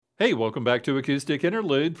Hey, welcome back to Acoustic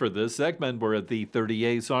Interlude. For this segment, we're at the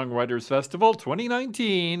 30A Songwriters Festival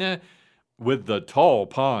 2019 with the Tall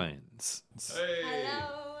Pines. Hey.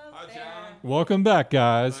 Hello. Hi, John. Welcome back,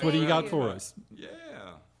 guys. What do you Thank got you. for us? Yeah.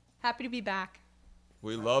 Happy to be back.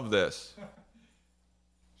 We love this.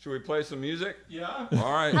 Should we play some music? Yeah.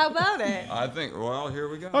 All right. How about it? I think, well, here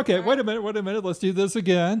we go. Okay, wait a minute. Let's do this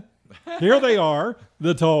again. Here they are,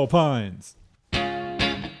 the Tall Pines.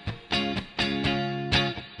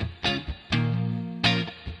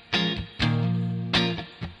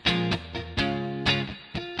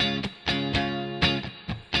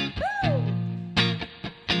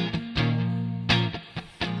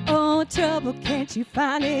 Oh, trouble, can't you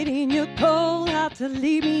find it in your cold heart to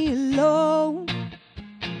leave me alone?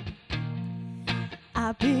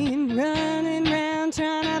 I've been running round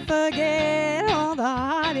trying to forget all the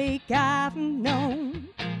heartache I've known.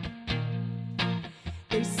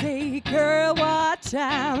 They say, girl, watch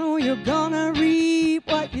out, or you're gonna reap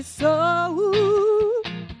what you sow.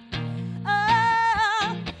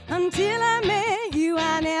 Oh, until I met you,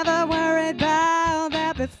 I never worried about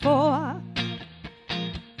that before.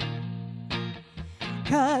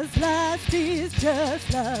 'Cause lust is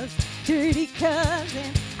just lust, dirty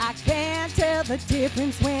cousin. I can't tell the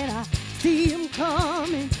difference when I see him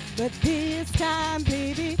coming. But this time,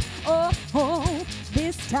 baby, oh,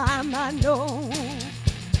 this time I know.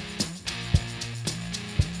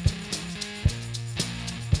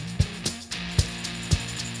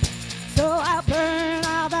 So I burn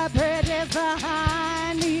all the bridges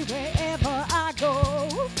behind me wherever I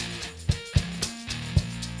go.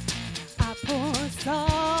 I pour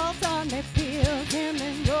salt on the fields and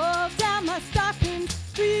then roll down my stockings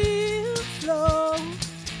real slow.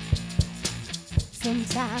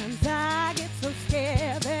 Sometimes I get so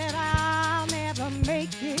scared that I'll never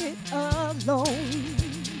make it alone.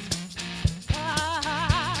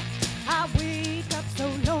 I wake up so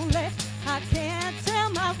lonely, I can't tell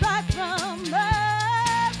my right from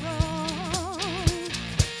my wrong.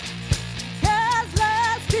 'Cause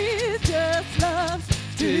lust is just love,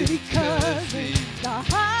 dirty cousin. The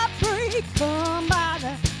heartbreak come by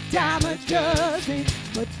the dime a dozen.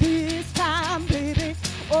 But this time, baby,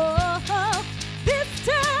 oh, this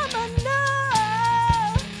time I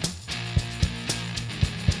know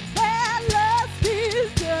that lust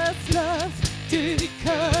is just love, dirty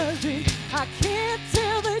cousin. I can't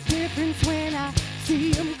tell the difference when I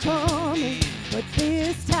see him coming. But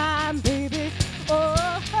this time, baby, oh,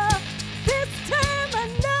 this time I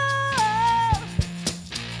know.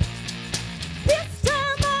 This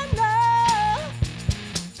time I know.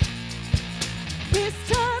 This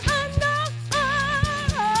time I know.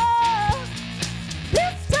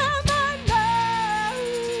 This time I know.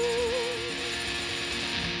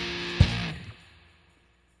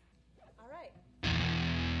 All right.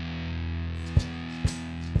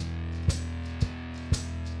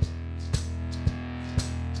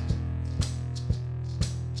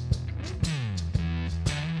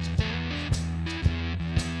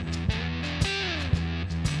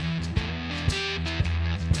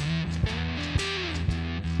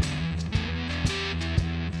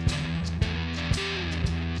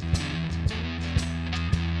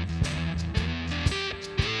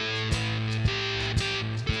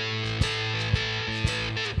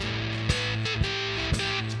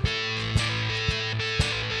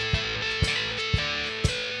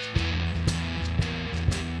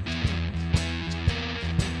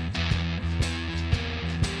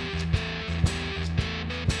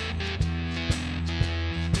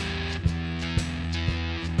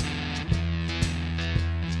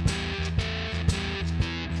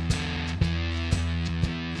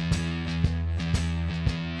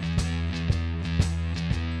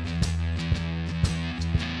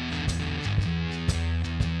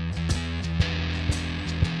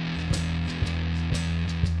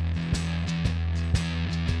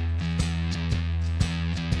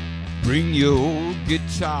 Bring your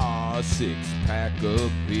guitar, six-pack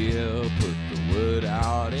of beer. Put the word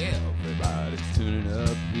out, everybody's tuning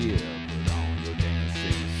up here. Put on your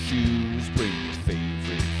dancing shoes, bring your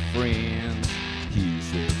favorite friends.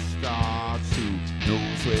 Here's where it starts, who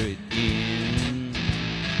knows where it ends?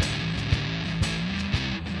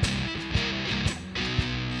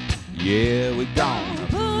 Yeah, we're gonna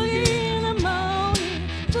Boogie in the morning,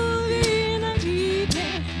 boogie in the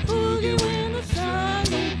evening, boogie when the sun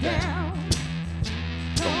goes down.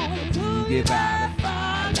 Gonna boogie by the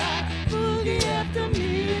firelight, boogie after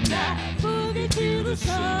midnight, boogie till the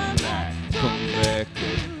sunlight come back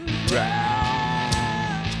around.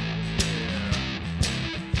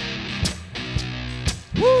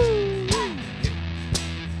 Woo!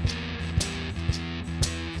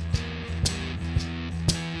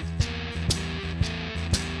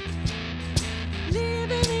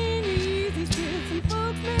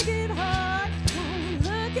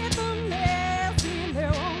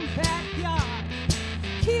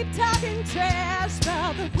 talking trash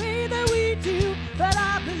about the way that we do, but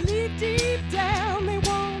I believe deep down they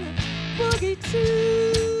want to boogie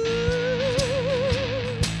too.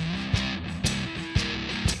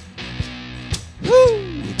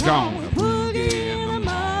 Woo! We're gonna Boogie in the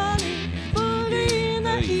morning, boogie in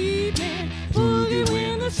the evening, boogie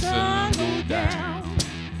when the sun goes down.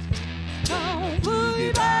 Gonna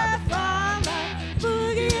boogie by the firelight,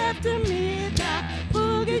 boogie after midnight,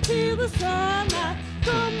 boogie till the sunlight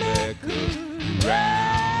come back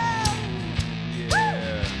around.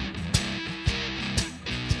 Yeah.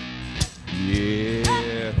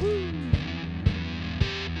 Yeah.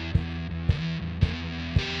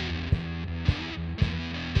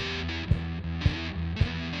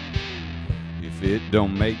 If it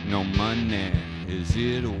don't make no money, is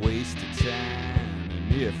it a waste of time?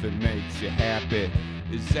 And if it makes you happy,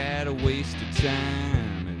 is that a waste of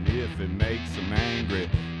time? And if it makes them angry,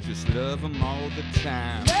 just love them all the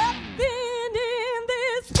time. Nothing in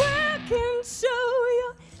this world can show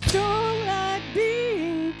you don't like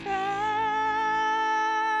being kind.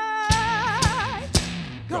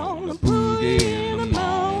 Gonna boogie in the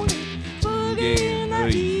morning, boogie in the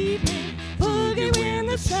evening, boogie when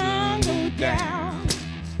the sun goes down.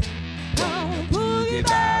 Gonna boogie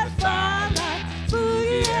by the firelight,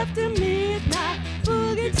 boogie after midnight,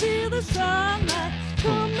 boogie till the sunlight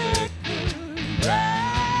come back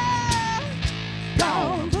around.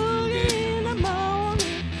 Gonna boogie in the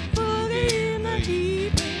morning, boogie in the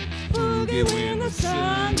evening, boogie when the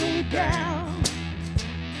sun goes down.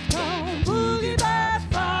 Gonna boogie by the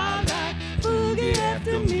firelight, boogie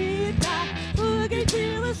after midnight, boogie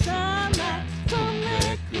till the sunlight come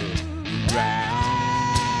back around.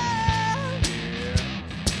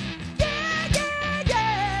 Yeah, yeah,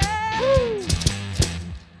 yeah. Woo.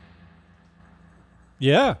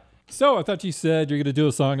 Yeah. So I thought you said you're going to do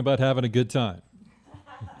a song about having a good time.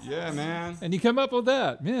 Yeah, man. And you come up with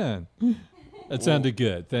that. Man, that sounded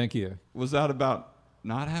good. Thank you. Was that about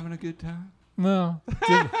not having a good time? Well,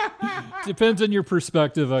 depends on your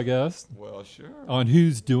perspective, I guess, Well, sure. on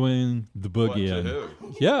who's doing the What boogie. to And- who?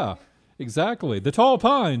 Yeah, exactly. The Tall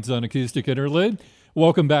Pines on Acoustic Interlude.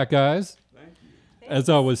 Welcome back, guys. Thank you. As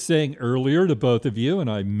I was saying earlier to both of you,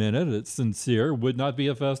 and I meant it, it's sincere, would not be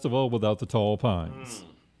a festival without the Tall Pines.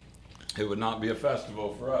 It would not be a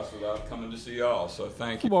festival for us without coming to see y'all, so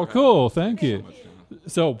thank you. Well, for cool. having Thank us you. so much, John.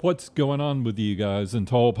 So what's going on with you guys in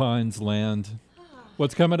Tall Pines land?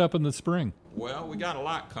 What's coming up in the spring? Well, we got a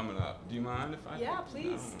lot coming up. Do you mind if I? Yeah,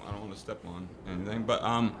 please. I don't want to step on anything, but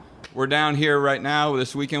we're down here right now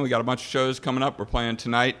this weekend. We got a bunch of shows coming up. We're playing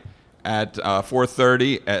tonight at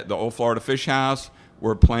 4:30 at the Old Florida Fish House.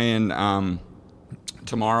 We're playing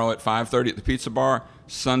tomorrow at 5:30 at the Pizza Bar.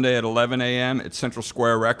 Sunday at 11 a.m. at Central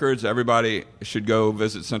Square Records. Everybody should go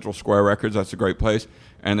visit Central Square Records. That's a great place.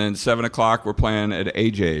 And then 7 o'clock, we're playing at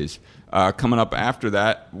AJ's. Coming up after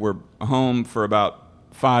that, we're home for about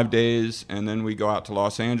 5 days, and then we go out to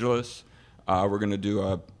Los Angeles. We're going to do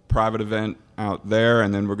a private event out there,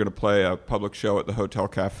 and then we're going to play a public show at the Hotel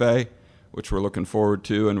Cafe, which we're looking forward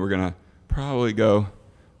to. And we're going to probably go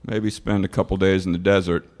maybe spend a couple days in the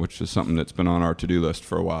desert, which is something that's been on our to-do list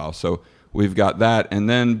for a while. So we've got that. And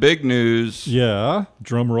then big news. Yeah,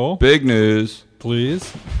 drum roll, Big news.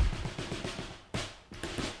 please.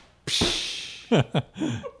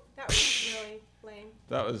 That was really lame.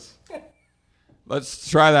 That was. Let's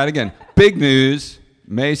try that again. Big news.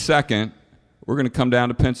 May 2nd, we're going to come down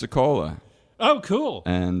to Pensacola Oh, cool.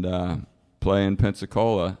 and play in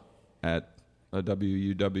Pensacola at a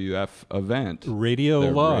WUWF event. Radio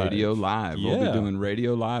They're Live. Radio Live. We'll Yeah. be doing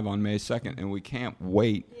Radio Live on May 2nd, and we can't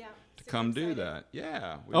wait Yeah. to come do that.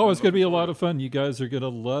 Yeah. Oh, it's going to be a lot of fun. You guys are going to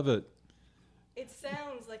love it. It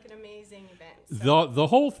sounds like an amazing event. So. The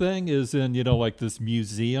whole thing is in, like this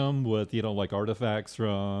museum with, like artifacts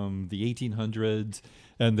from the 1800s.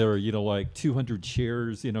 And there are, like 200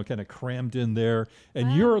 chairs, kind of crammed in there.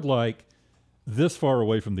 And you're like this far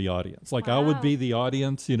away from the audience. Like I would Wow. be the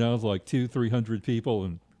audience, like 200-300 people.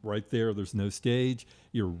 And right there's no stage.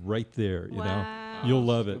 You're right there, you know. Wow. You'll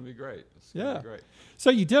love It's it. going to be great. It's gonna Yeah. be great.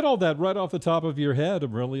 So you did all that right off the top of your head.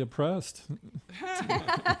 I'm really impressed.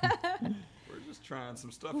 We're just trying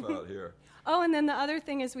some stuff out here. Oh, and then the other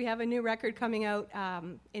thing is we have a new record coming out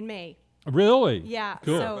in May. Really? Yeah,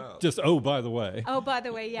 Cool. so- Just, by the way, Oh, by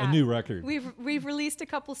the way, yeah. a new record. We've released a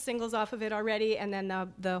couple singles off of it already, and then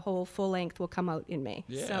the whole full length will come out in May.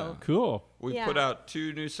 Yeah. So Cool. We Yeah. put out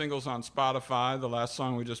 2 new singles on Spotify. The last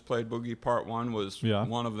song we just played, Boogie Part 1, was Yeah.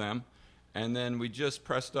 one of them. And then we just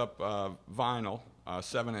pressed up vinyl,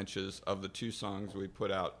 7 inches, of the 2 songs we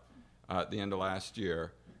put out at the end of last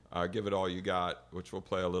year. Give It All You Got, which we'll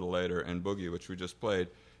play a little later, and Boogie, which we just played.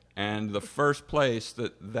 And the first place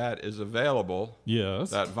that is available, Yes.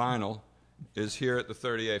 that vinyl, is here at the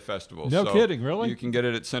 30A Festival. No kidding, really? You can get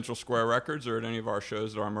it at Central Square Records or at any of our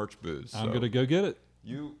shows at our merch booths. I'm going to go get it.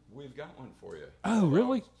 We've got one for you. Oh,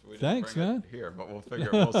 really? So we didn't Thanks, bring it man. Here, but we'll sort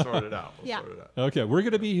it out. Yeah. Sort it out. Okay, we're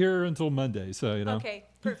going to be here until Monday, so, you know. Okay,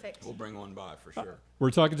 perfect. We'll bring one by for sure.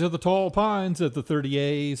 We're talking to the Tall Pines at the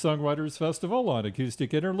 30A Songwriters Festival on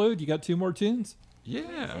Acoustic Interlude. You got 2 more tunes?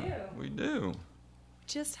 Yeah, we do.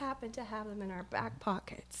 Just happen to have them in our back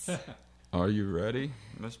pockets. Are you ready,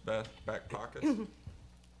 Miss Back Pockets?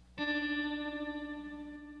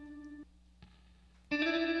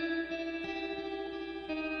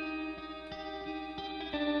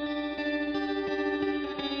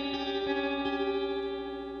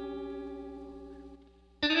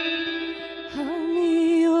 Hum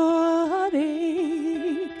me your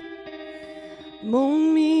heartache,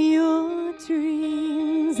 moan me your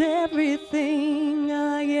dreams. Everything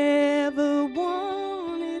I ever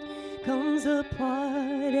wanted comes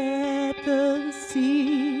apart at the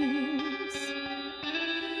seams.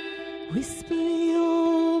 Whisper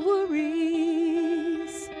your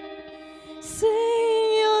worries,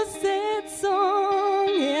 sing your sad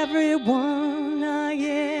song. Everyone I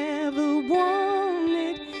ever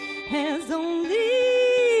wanted has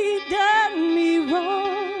only done me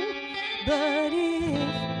wrong. But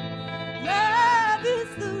if love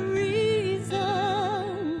is the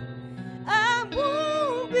reason, I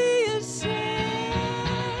won't be ashamed.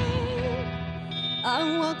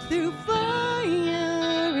 I walk through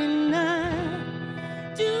fire and I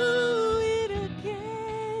do it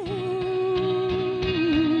again.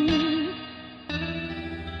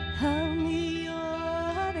 Hold me your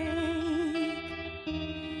heartache,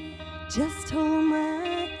 just hold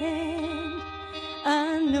my hand.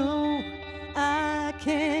 I know I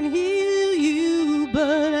can heal you,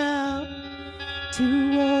 but I'll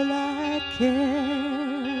do all I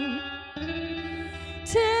can.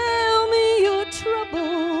 Tell me your troubles,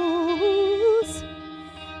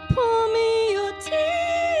 pour me your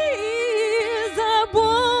tears. I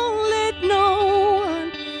won't let no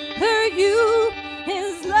one hurt you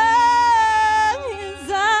as long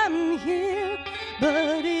as I'm here.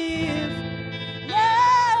 But if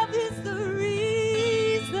love is the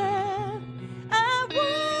reason, I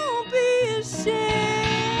won't be ashamed.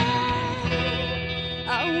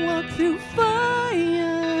 I walk through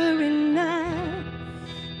fire and I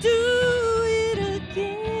do it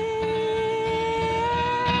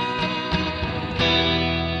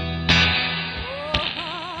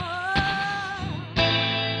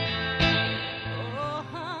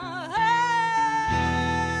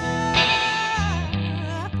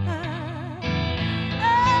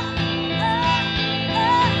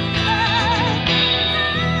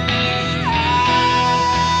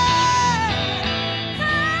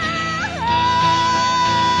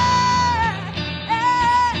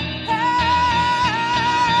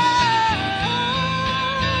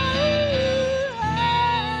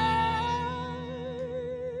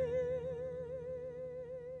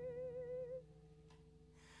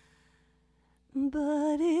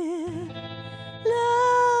But if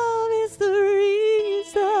love is the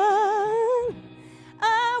reason,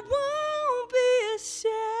 I won't be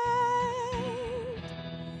ashamed.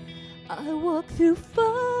 I walk through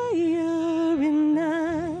fire and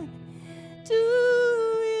I do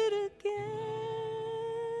it again.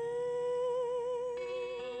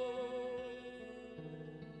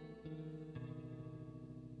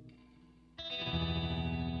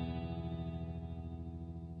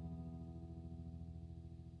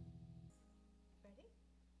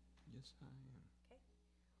 Yes, I am.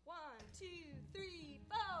 1, 2, 3,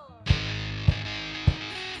 4.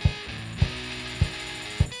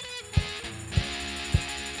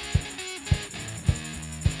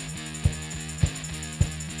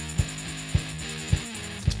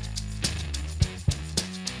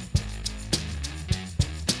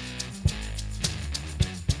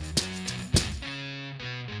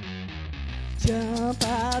 Jump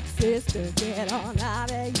up, sister, get on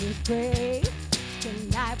out of your grave.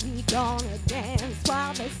 Tonight we gonna dance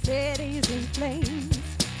while the city's in flames.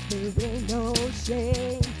 There ain't no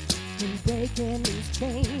shame in breaking these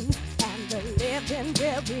chains, and the living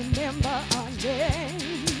will remember our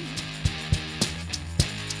name.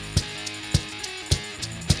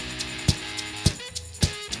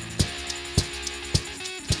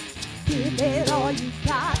 Give it all you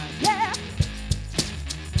got, yeah.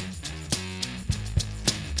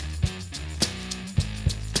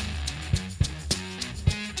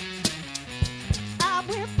 I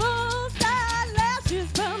went full eyelashes,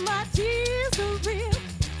 but my tears are real.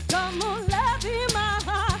 Come on, love in my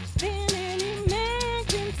heart than any man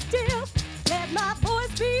can steal.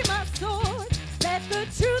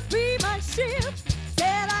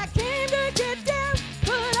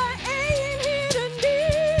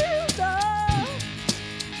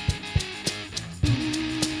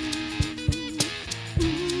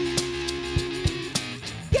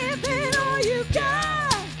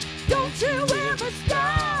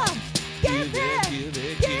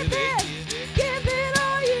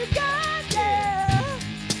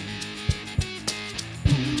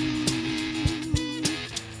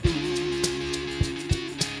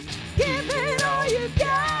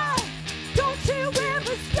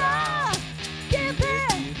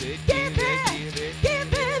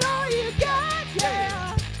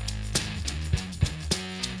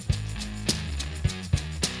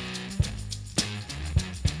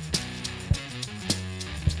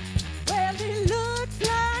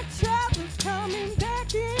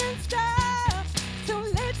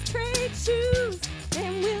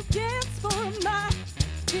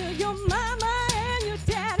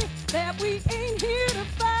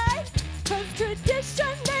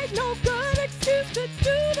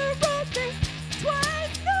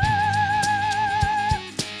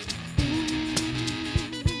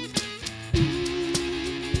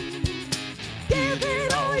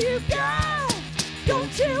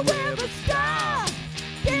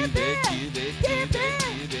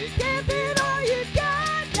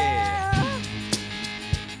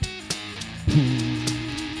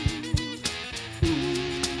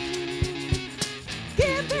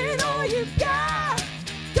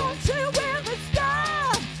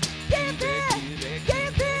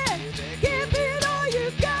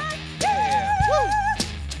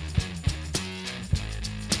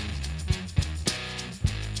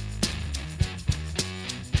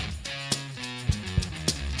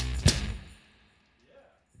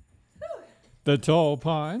 The Tall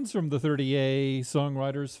Pines from the 30A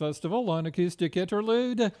Songwriters Festival on Acoustic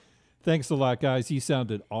Interlude. Thanks a lot, guys. You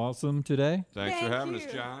sounded awesome today. Thanks for Thank having us,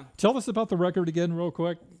 you. John. Tell us about the record again real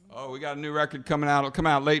quick. Oh, we got a new record coming out. It'll come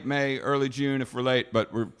out late May, early June if we're late,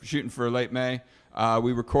 but we're shooting for late May.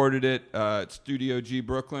 We recorded it at Studio G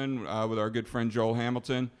Brooklyn with our good friend Joel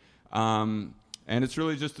Hamilton. And it's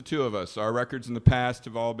really just the two of us. Our records in the past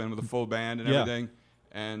have all been with a full band and everything.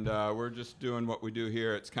 And we're just doing what we do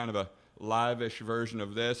here. It's kind of a live-ish version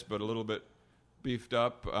of this, but a little bit beefed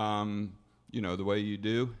up, the way you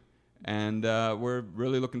do. And we're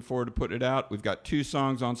really looking forward to putting it out. We've got 2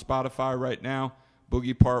 songs on Spotify right now,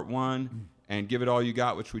 Boogie Part 1 and Give It All You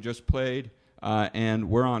Got, which we just played. And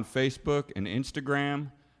we're on Facebook and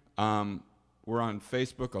Instagram. We're on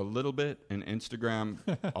Facebook a little bit and Instagram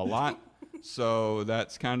a lot. So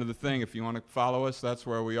that's kind of the thing. If you want to follow us, that's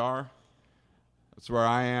where we are. That's where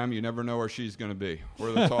I am. You never know where she's going to be.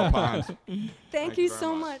 We're the Tall Pines. Thank you very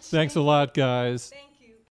so much. much. Thanks a lot, guys. Thank